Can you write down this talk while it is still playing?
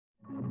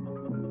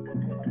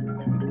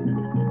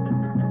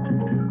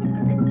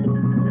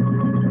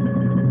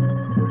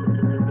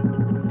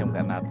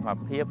អា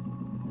ភិប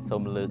សូ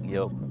មលើកយ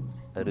ក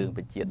រឿងប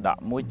ជាដក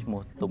មួយឈ្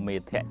មោះទុមេ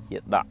ធៈជា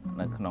ដក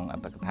នៅក្នុងអ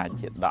ត្តកថា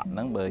ជាដកហ្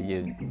នឹងបើយើ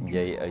ងនិ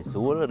យាយឲ្យស្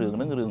រួលរឿង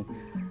ហ្នឹងរឿង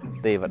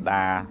ទេវ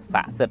តា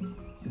ស័ក្តិសិទ្ធិ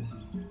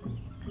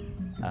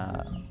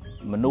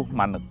មនុស្ស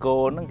មន្តគ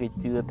រហ្នឹងគេ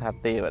ជឿថា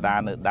ទេវតា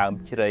នៅដើម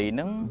ជ្រៃហ្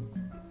នឹង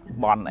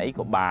បន់អី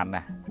ក៏បាន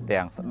ដែរ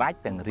ទាំងស្ដេច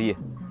ទាំងរាជ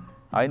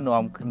ហើយ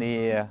នាំគ្នា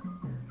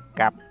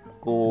កាប់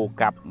គោ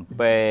កាប់អំ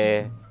ពែ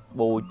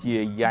បូជា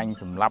យ៉ាញ់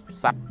សម្រាប់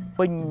សัตว์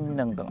ពេញ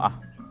នឹងទាំងអស់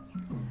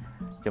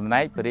ចំណែ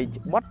កព្រះរាជ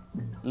បុត្រ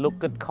លោក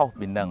គិតខុស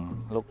ពីនឹង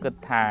លោកគិត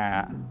ថា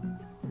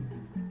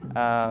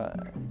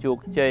ជោគ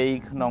ជ័យ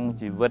ក្នុង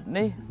ជីវិត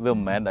នេះវា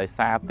មិនមែនដោយ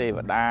សារទេវ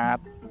តា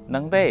នឹ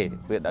ងទេ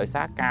វាដោយ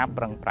សារការ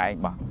ប្រឹងប្រែង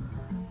របស់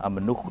ម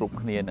នុស្សគ្រប់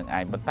គ្នានឹងឯ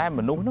ងប៉ុន្តែ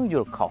មនុស្សនឹងយ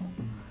ល់ខុស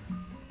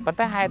ប៉ុន្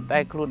តែហេតុតែ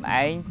ខ្លួន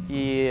ឯង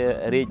ជា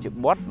រាជ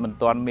បុត្រមិន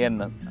ទាន់មាន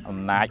អំ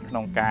ណាចក្នុ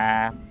ងការ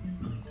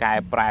កែ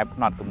ប្រែផ្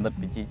នត់គំនិត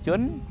ប្រជាជ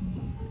ន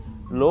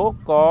លោក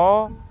ក៏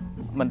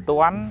មិន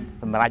ទាន់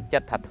សម្រេចចិ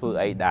ត្តថាធ្វើ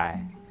អីដែរ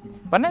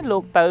ប៉ុន្តែលោ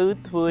កទៅ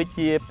ធ្វើ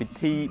ជាពិ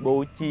ធីបូ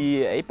ជា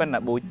អីប៉ុន្តែ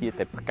បូជា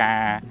តែផ្កា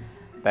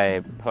តែ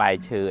ផ្លែ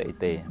ឈើអី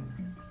ទេ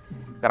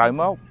ក្រោយ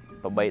មក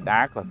ប្របីតា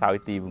ក៏សោយ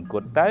ទីវង្គ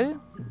តទៅ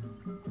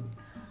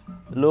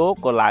លោក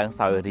ក៏ឡើង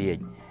សោយរាជ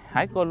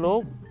ហើយក៏លោ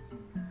ក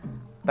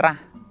ត្រា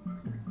ស់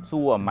សួ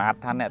រអាមាត្យ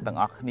ថាអ្នកទាំង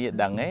អស់គ្នា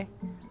ដឹងទេ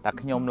ថា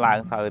ខ្ញុំឡើង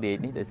សោយរាជ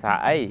នេះដោយសារ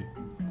អី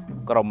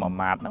ក្រុមអា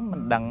មាត្យហ្នឹងមិ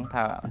នដឹង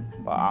ថា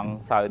ព្រះអង្គ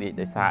សោយរាជ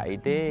ដោយសារអី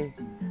ទេ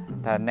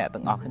ថាអ្នក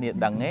ទាំងអស់គ្នា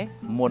ដឹងទេ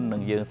មុននឹ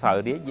ងយើងសោយ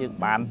រាជយើង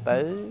បានទៅ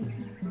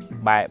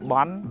បែប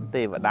ន់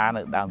ទេវតា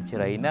នៅដើមជ្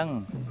រៃហ្នឹង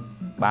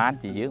បាន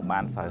ជាយើងបា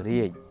នសោយ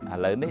រាជឥ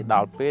ឡូវនេះដ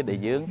ល់ពេលដែល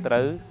យើងត្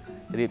រូវ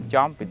រៀប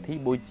ចំពិធី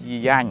បូជា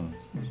យ៉ាញ់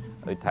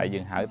ដោយថាយើ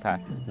ងហៅថា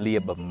លា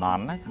បំណ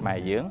ន់ណាខ្មែរ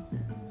យើង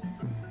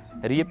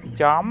រៀប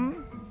ចំ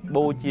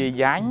បូជា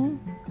យ៉ាញ់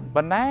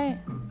ប៉ុន្តែ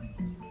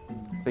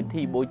ពិ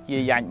ធីបូជា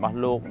យ៉ាញ់របស់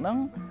លោកហ្នឹង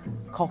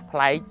ខុសប្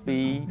លែកពី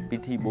ពិ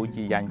ធីបូ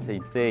ជាយ៉ាញ់ផ្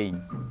សេង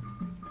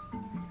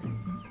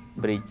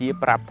ព្រះជា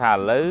ប្រាប់ថាឥ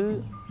ឡូវ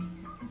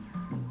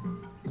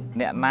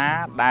អ្នកណា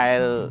ដែល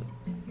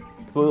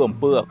ធ្វើអំ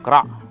ពើអាក្រ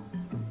ក់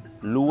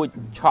លួច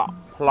ឆក់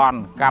ប្លន់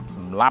កាប់ស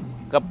ម្លាប់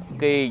កឹប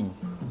កេង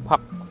ផឹ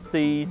ក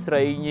ស៊ីស្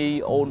រីញី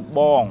អូនប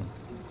ង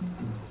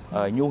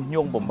ញុះញ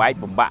ង់បំបែក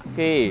បំបាក់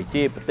គេ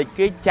ជាបតិច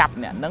គេចាប់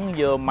អ្នកនឹង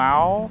យកម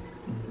ក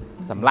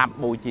សម្លាប់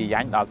បូជាយ៉ា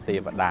ញ់ដល់ទេ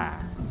វតា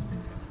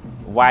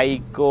វាយ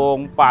គង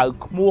ប៉ៅ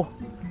ខ្មោះ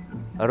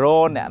រ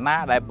អ្នកណា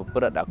ដែលប្រ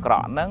ព្រឹត្តអាក្រ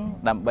ក់ហ្នឹង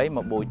ដើម្បីម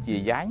កបូជា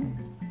យ៉ាញ់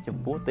ចំ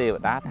ពោះទេវ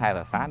តាថែរ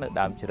ក្សានៅ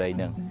ដើមជ្រៃ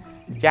ហ្នឹង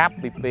ចាប់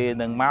ពីពេល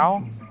ហ្នឹងមក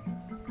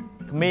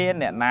គ្មាន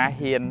អ្នកណា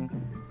ហ៊ាន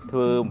ធ្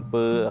វើអំ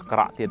ពើអាក្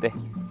រក់ទៀតទេ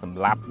ស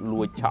ម្រាប់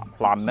លួចឆក់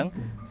ប្លន់ហ្នឹង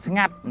ស្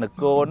ងាត់ន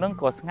គរហ្នឹង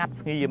ក៏ស្ងាត់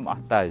ស្ងៀមអ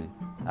ស់ទៅ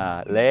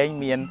លែង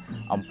មាន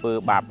អំពើ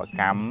បាប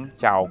កម្ម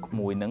ចោរក្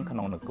មួយហ្នឹងក្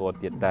នុងនគរ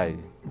ទៀតទៅ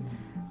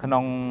ក្នុ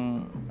ង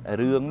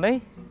រឿងនេះ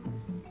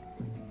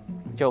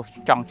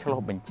ចង់ឆ្លុះ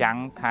បញ្ចាំង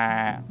ថា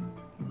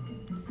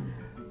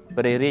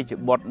ព្រះរាជ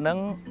បុត្រនឹង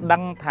ដឹ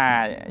ងថា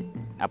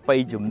អបិយ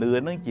ជំនឿ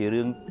នឹងជា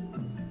រឿង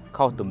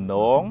ខុសទំន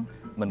ង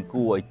មិន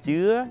គួរឲ្យ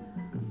ជឿ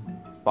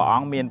ព្រះអ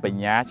ង្គមានប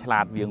ញ្ញាឆ្លា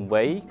តវាង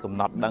វៃកំ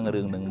ណត់ដឹង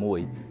រឿងនឹងមួយ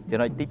ចំ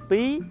ណុចទី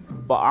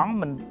2ព្រះអង្គ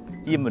មិន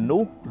ជាមនុ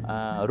ស្ស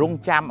រង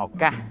ចាំឱ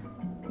កាស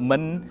មិ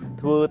ន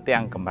ធ្វើទាំ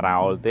ងកំរោ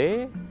លទេ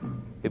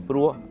ពីព្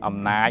រោះអំ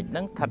ណាច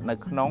នឹងស្ថិតនៅ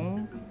ក្នុង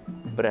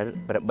ព្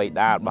រះបិ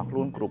តារបស់ខ្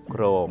លួនគ្រប់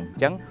គ្រងអ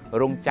ញ្ចឹង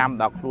រងចាំ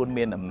ដល់ខ្លួន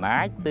មានអំណា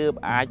ចទើប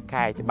អាច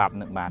កែច្បាប់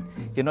នឹងបាន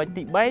ចំណុច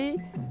ទី3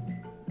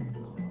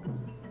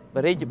ព្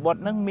រះរាជបុត្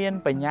រនឹងមាន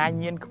បញ្ញា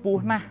ញាណខ្ព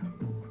ស់ណាស់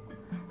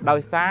ដោ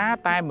យសារ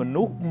តែម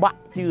នុស្សបា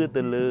ក់ជឿ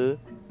ទៅលើ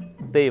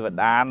ទេវ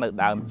តានៅ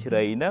ដើមជ្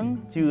រៃហ្នឹង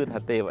ជឿថា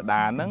ទេវ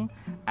តាហ្នឹង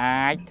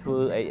អាចធ្វើ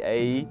អី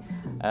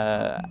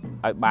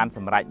ឲ្យបានស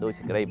ម្រេចដោយ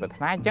សេចក្តីប្រា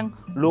ថ្នាអញ្ចឹង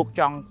លោក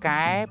ចង់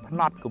កែផ្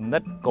នត់គំនិ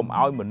តកុំ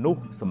ឲ្យមនុស្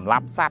សសម្លា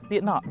ប់សត្វទៀ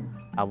តណោះ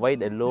អ្វី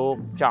ដែលលោក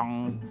ចង់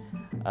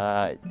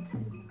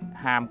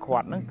ហាមឃា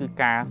ត់ហ្នឹងគឺ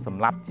ការស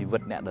ម្លាប់ជីវិ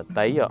តអ្នកដ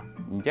ទៃ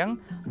អញ្ចឹង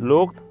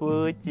លោកធ្វើ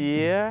ជា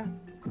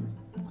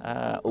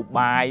ឧ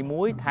បាយ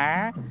មួយថា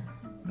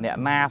អ្នក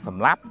ណាស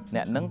ម្លាប់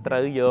អ្នកនឹងត្រូ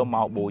វយកម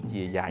កបូ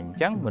ជាយ៉ាញ់អ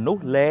ញ្ចឹងមនុស្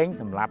សលែង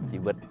សម្លាប់ជី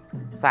វិត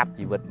សត្វ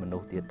ជីវិតមនុ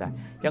ស្សទៀតតែ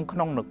អញ្ចឹងក្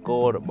នុងនគ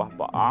ររបស់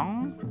ព្រះអង្គ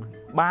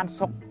បាន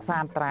សុខសា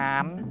ន្តត្រា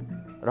ន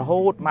រ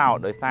ហូតមក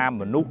ដោយសារ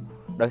មនុស្ស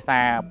ដោយសា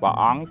រព្រះ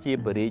អង្គជា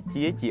ព្រះរា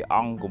ជាជាអ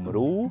ង្គគំ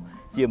រូ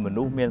ជាម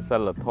នុស្សមានសិ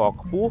លធម៌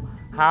ខ្ពស់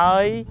ហើ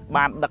យ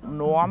បានដឹក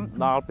នាំ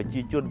ដល់ប្រជា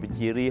ជនប្រ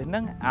ជារាស្ត្រហ្នឹ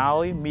ង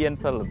ឲ្យមាន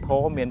សិលធ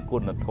ម៌មានគុ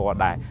ណធម៌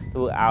ដែរធ្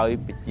វើឲ្យ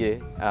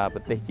ប្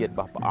រទេសជាតិរ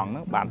បស់ព្រះអង្គហ្នឹ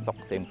ងបានសុខ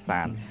សេមក្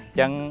សាន្តអញ្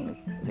ចឹង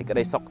សេចក្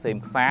តីសុខសេម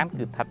ក្សាន្ត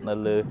គឺស្ថិតនៅ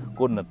លើ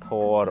គុណធ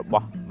ម៌រប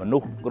ស់មនុ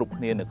ស្សគ្រប់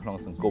គ្នានៅក្នុង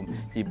សង្គម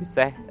ជាពិ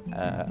សេស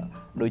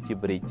ដូចជា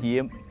ព្រះរា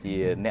ជា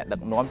អ្នកដឹ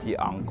កនាំជា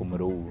អង្គគំ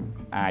រូ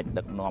អាច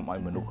ដឹកនាំឲ្យ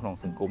មនុស្សក្នុង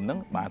សង្គមហ្នឹង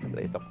បានសេចក្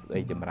តីសុខសេចក្តី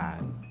ចម្រើ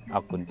នអ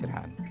រគុណច្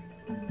រើន